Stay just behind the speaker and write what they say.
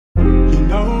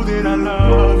know that I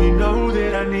love you, know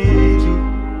that I need you.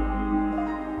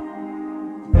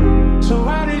 So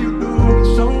why do you do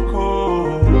me so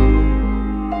cold?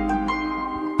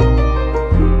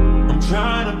 I'm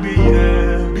trying to be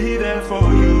there for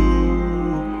you.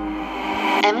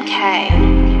 MK.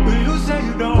 But you say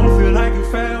you don't feel like you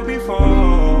felt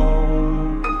before,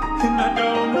 and I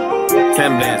don't know.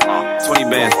 10 bands, 20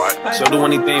 bands, she'll do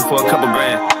anything for a couple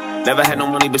grand. Never had no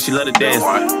money, but she love to dance.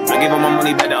 I gave her my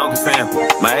money back to Uncle Sam.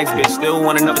 My ex bitch still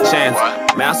want another chance.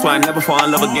 Man, I swear I never fall in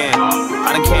love again.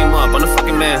 I done came up, I'm the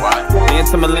fucking man. Me and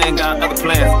Timberland got other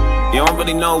plans. You don't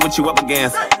really know what you up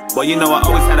against. Boy, you know I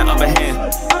always had an upper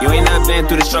hand. You ain't never been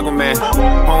through the struggle, man.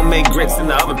 Homemade grits in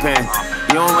the oven pan.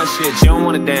 You don't run shit, you don't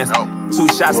wanna dance. 2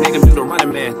 shots make him do the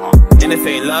running man. And if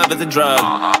ain't love is a drug,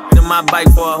 traded my bike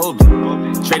for a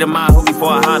hoopty. Traded my hoopty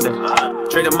for a Honda.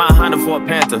 Traded my Honda for a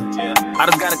Panther. I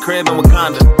just got a crib in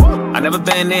Wakanda. I never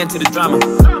been into the drama.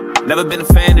 Never been a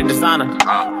fan of designer.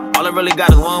 All I really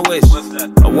got is one wish.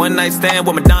 A one night stand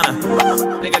with Madonna.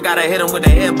 Nigga gotta hit him with the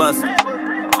head bust.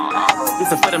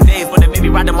 This is for them days when they made me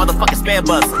ride the motherfucking spare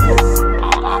bus.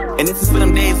 And this is for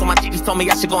them days when my teachers told me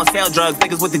I should go and sell drugs.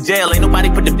 Niggas went to jail, ain't nobody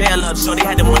put the bail up. Shorty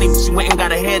had the money, but she went and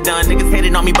got her hair done. Niggas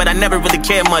hated on me, but I never really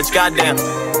cared much, goddamn.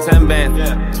 10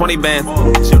 bands, 20 bands,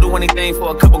 she'll do anything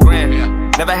for a couple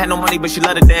grand. Never had no money, but she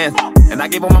love to dance. And I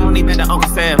gave her my money back to Uncle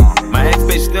Sam. My ex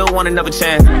bitch still want another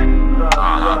chance. I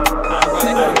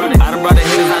done brought the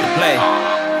hitters out to play.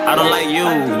 I don't like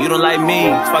you, you don't like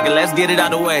me. Fuck it, let's get it out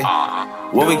the way.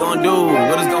 What we gon' do?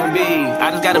 What it's gon' be?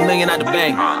 I just got $1 million out the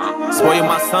bank. Spoil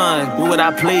my son, do what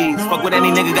I please. Fuck what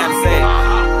any nigga gotta say.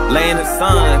 Lay in the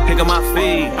sun, pick up my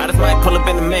feet. I just might pull up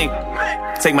in the mink.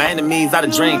 Take my enemies out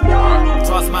of drink.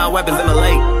 Toss my weapons in the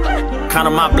lake.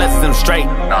 Count my blessings, I'm straight.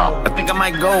 I think I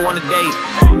might go on a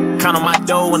date. Count on my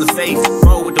dough in the safe.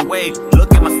 Roll with the wave.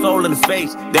 Look at my soul in the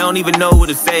face. They don't even know what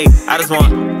to say. I just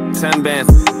want 10 bands,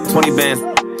 20 bands.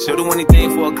 She'll do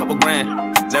anything for a couple grand.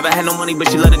 Never had no money, but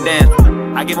she love to dance.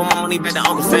 I gave her my money back to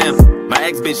Uncle Sam. My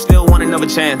ex bitch still want another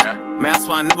chance. Man, I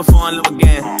swear I never fall in love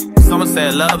again. Someone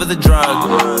said love is a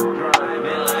drug.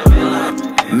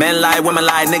 Men lie, women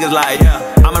lie, niggas lie, yeah.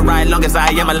 I'ma ride long as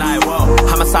I am alive, whoa.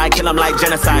 Homicide, kill 'em like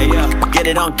genocide, yeah. Get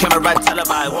it on camera,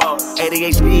 televised, whoa.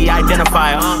 ADHD,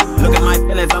 identify, Look at my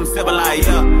feelings, I'm civilized,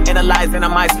 yeah. Analyzing, I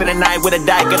might spend a night with a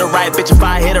die, get a right, bitch, if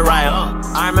I hit a right,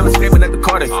 I remember screaming at the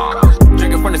quarters.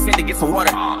 Drinking from the city, get some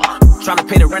water. Tryna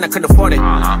pay the rent, I couldn't afford it.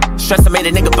 Stress, I made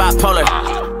a nigga bipolar.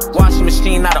 Washing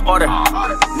machine out of order.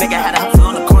 Nigga had a hustle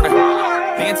on the corner.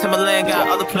 Me and Timberland got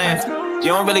other plans.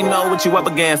 You don't really know what you up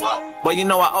against. But you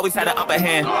know I always had an upper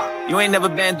hand. You ain't never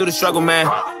been through the struggle, man.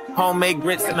 Homemade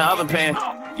grits in the oven pan.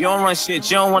 You don't run shit,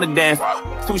 you don't wanna dance.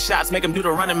 2 shots make him do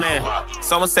the running man.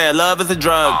 Someone said love is a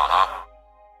drug.